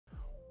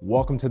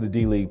Welcome to the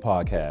D League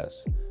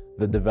podcast,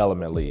 the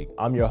Development League.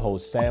 I'm your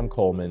host, Sam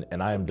Coleman,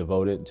 and I am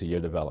devoted to your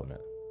development.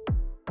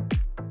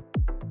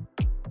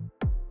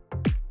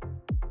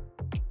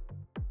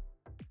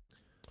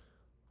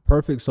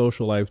 Perfect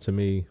social life to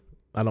me,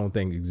 I don't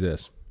think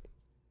exists.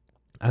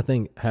 I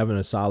think having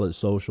a solid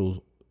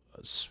social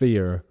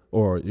sphere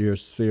or your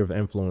sphere of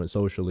influence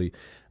socially,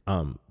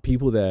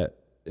 people that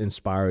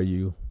inspire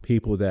you,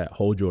 people that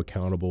hold you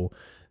accountable,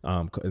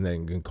 and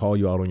then can call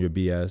you out on your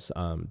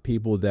BS,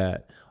 people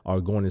that are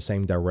going the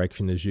same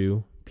direction as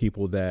you,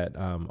 people that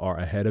are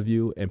ahead of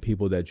you, and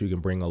people that you can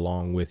bring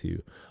along with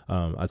you.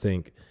 I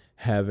think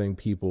having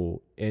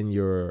people in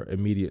your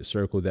immediate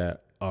circle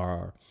that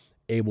are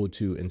able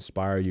to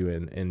inspire you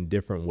in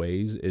different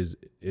ways is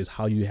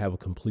how you have a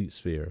complete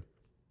sphere.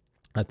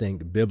 I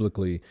think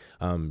biblically,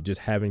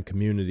 just having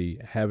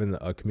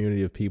a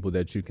community of people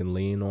that you can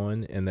lean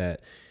on and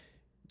that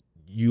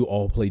you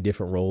all play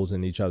different roles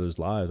in each other's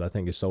lives, I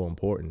think is so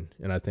important.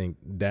 And I think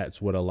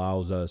that's what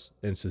allows us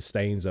and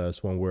sustains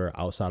us when we're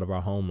outside of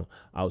our home,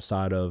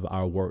 outside of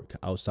our work,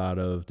 outside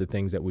of the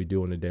things that we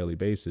do on a daily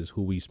basis.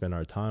 Who we spend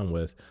our time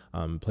with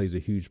plays a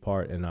huge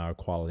part in our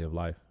quality of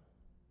life.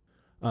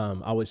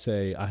 I would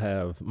say I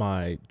have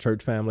my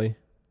church family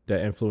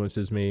that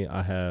influences me.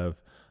 I have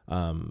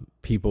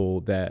people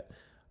that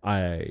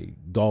I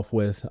golf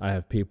with. I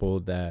have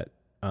people that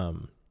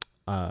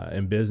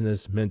in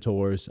business,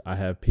 mentors. I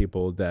have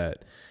people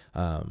that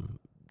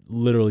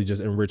literally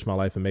just enrich my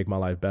life and make my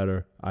life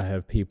better. I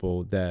have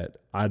people that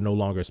I no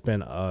longer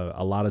spend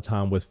a lot of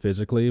time with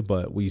physically,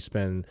 but we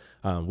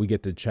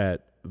get to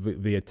chat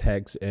via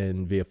text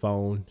and via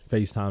phone,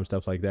 FaceTime,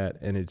 stuff like that.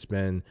 And it's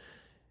been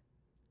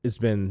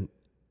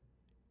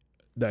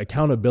the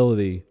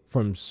accountability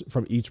from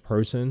each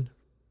person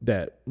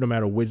that no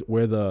matter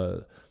where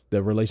the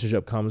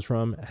relationship comes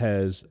from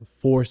has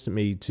forced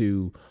me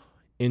to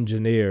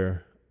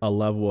engineer a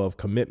level of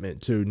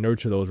commitment to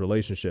nurture those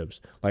relationships.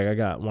 Like I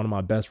got one of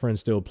my best friends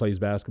still plays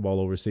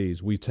basketball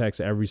overseas. We text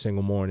every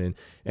single morning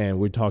and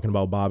we're talking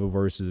about Bible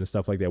verses and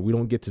stuff like that. We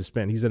don't get to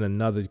spend, he's in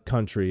another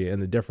country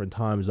in a different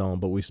time zone,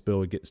 but we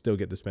still get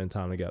to spend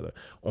time together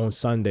on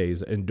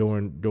Sundays and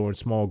during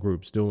small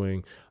groups,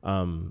 doing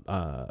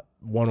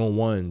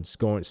one-on-ones,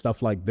 going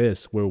stuff like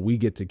this where we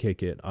get to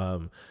kick it.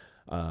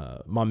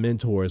 My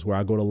mentors where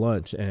I go to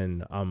lunch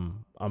and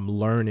I'm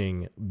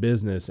learning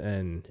business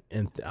and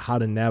how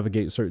to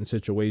navigate certain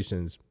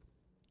situations,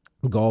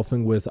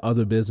 golfing with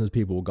other business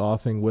people,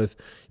 golfing with,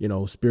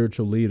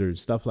 spiritual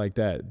leaders, stuff like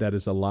that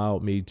has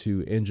allowed me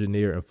to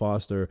engineer and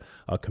foster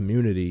a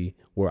community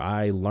where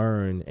I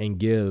learn and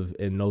give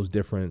in those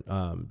different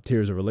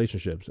tiers of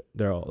relationships.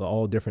 They're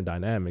all different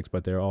dynamics,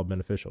 but they're all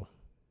beneficial.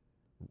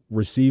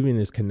 Receiving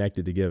is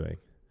connected to giving.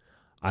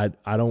 I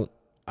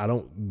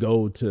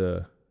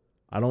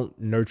don't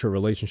nurture a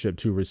relationship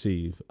to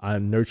receive. I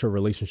nurture a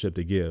relationship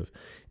to give.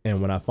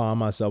 And when I find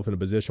myself in a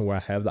position where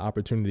I have the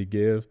opportunity to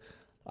give,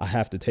 I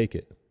have to take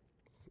it.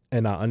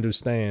 And I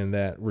understand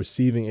that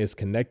receiving is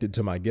connected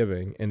to my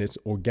giving and it's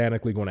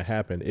organically going to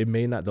happen.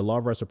 The law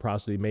of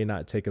reciprocity may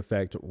not take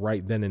effect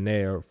right then and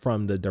there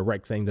from the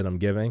direct thing that I'm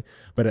giving,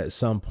 but at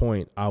some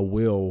point I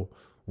will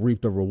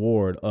reap the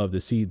reward of the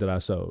seed that I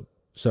sowed.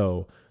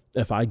 So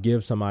if I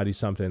give somebody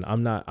something,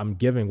 I'm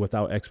giving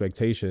without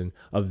expectation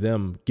of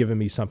them giving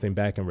me something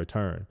back in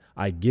return.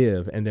 I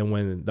give, and then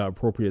when the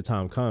appropriate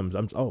time comes,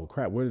 oh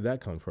crap, where did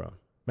that come from?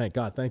 Man,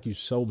 God, thank you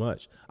so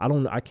much.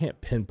 I can't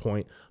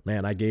pinpoint,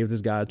 man, I gave this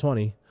guy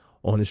 20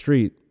 on the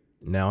street.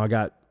 Now I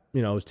got,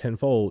 it's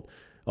tenfold.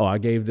 Oh, I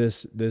gave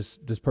this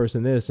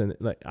person this, and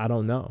like, I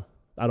don't know.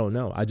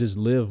 I just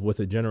live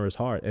with a generous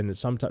heart. And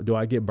sometimes, do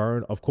I get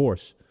burned? Of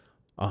course.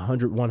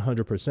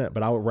 100%,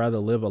 but I would rather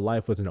live a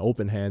life with an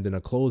open hand than a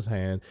closed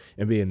hand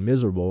and being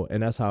miserable.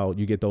 And that's how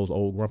you get those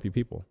old grumpy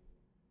people.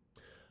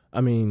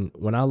 I mean,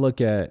 when I look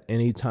at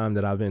any time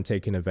that I've been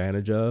taken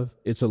advantage of,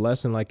 it's a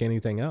lesson like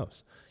anything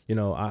else.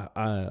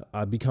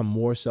 I become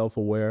more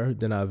self-aware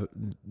than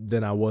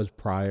I was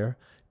prior,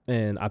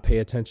 and I pay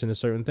attention to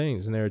certain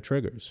things, and there are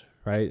triggers,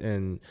 right?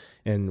 And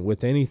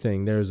with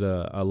anything, there's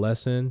a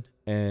lesson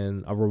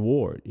and a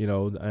reward,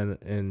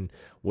 and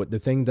what the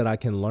thing that I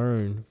can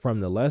learn from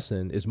the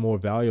lesson is more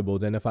valuable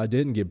than if I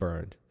didn't get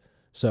burned.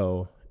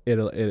 So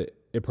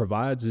it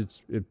provides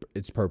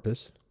its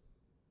purpose.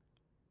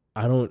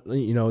 I don't,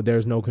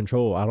 there's no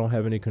control. I don't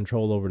have any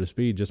control over the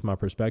speed, just my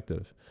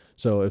perspective.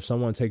 So if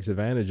someone takes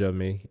advantage of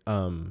me,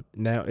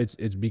 now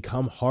it's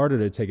become harder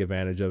to take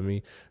advantage of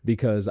me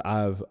because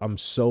I'm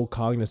so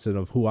cognizant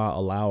of who I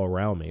allow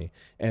around me.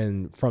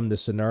 And from the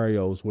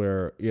scenarios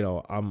where,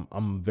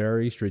 I'm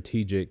very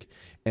strategic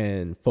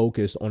and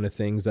focused on the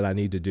things that I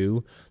need to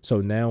do.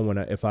 So now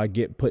if I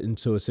get put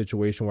into a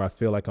situation where I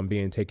feel like I'm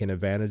being taken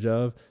advantage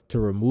of, to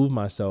remove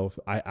myself,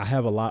 I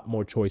have a lot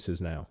more choices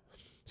now.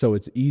 So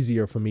it's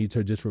easier for me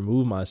to just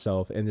remove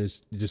myself and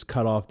just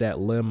cut off that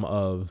limb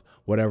of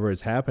whatever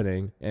is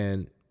happening.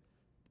 And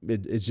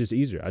it's just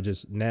easier. I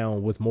just now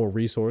with more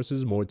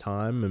resources, more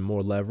time and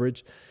more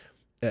leverage,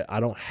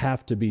 I don't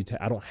have to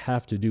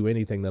do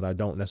anything that I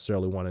don't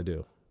necessarily want to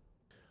do.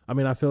 I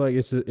mean, I feel like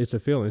it's a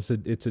feeling.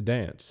 It's a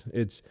dance.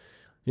 It's,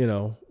 you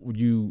know,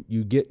 you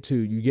get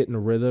in a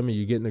rhythm and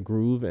you get in a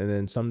groove, and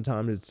then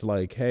sometimes it's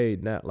like, hey,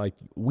 now, like,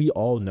 we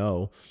all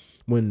know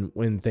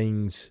when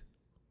things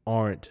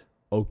aren't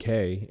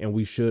okay and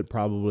we should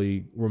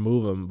probably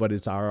remove them, but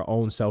it's our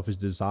own selfish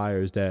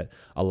desires that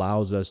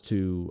allows us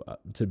to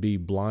be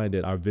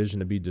blinded, our vision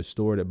to be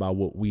distorted by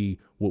what we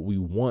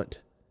want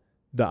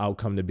the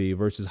outcome to be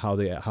versus how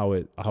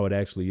it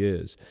actually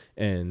is.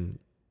 And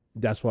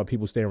that's why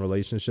people stay in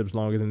relationships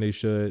longer than they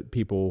should.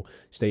 People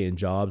stay in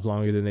jobs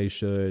longer than they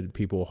should.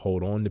 People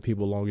hold on to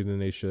people longer than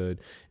they should.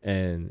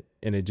 And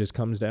it just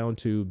comes down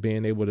to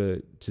being able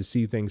to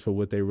see things for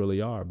what they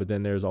really are. But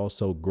then there's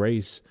also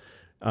grace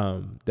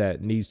that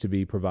needs to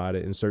be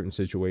provided in certain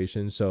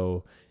situations.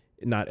 So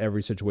not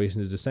every situation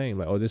is the same.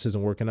 Like, oh, this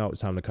isn't working out, it's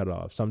time to cut it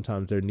off.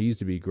 Sometimes there needs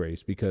to be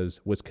grace because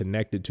what's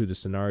connected to the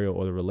scenario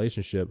or the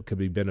relationship could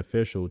be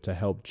beneficial to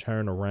help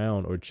turn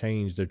around or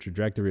change the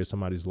trajectory of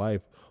somebody's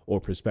life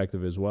or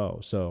perspective as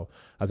well. So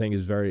I think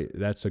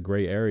that's a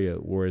gray area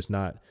where it's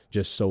not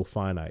just so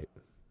finite.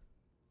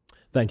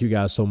 Thank you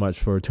guys so much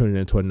for tuning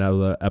into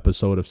another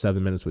episode of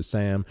 7 Minutes with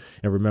Sam.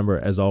 And remember,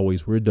 as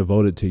always, we're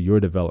devoted to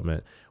your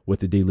development with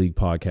the D-League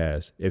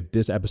podcast. If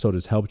this episode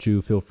has helped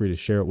you, feel free to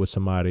share it with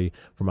somebody.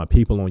 For my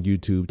people on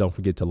YouTube, don't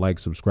forget to like,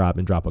 subscribe,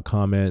 and drop a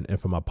comment.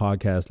 And for my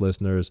podcast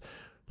listeners,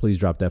 please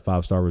drop that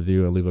 5-star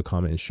review and leave a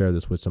comment and share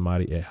this with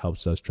somebody. It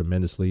helps us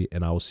tremendously.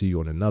 And I will see you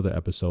on another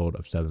episode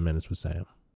of 7 Minutes with Sam.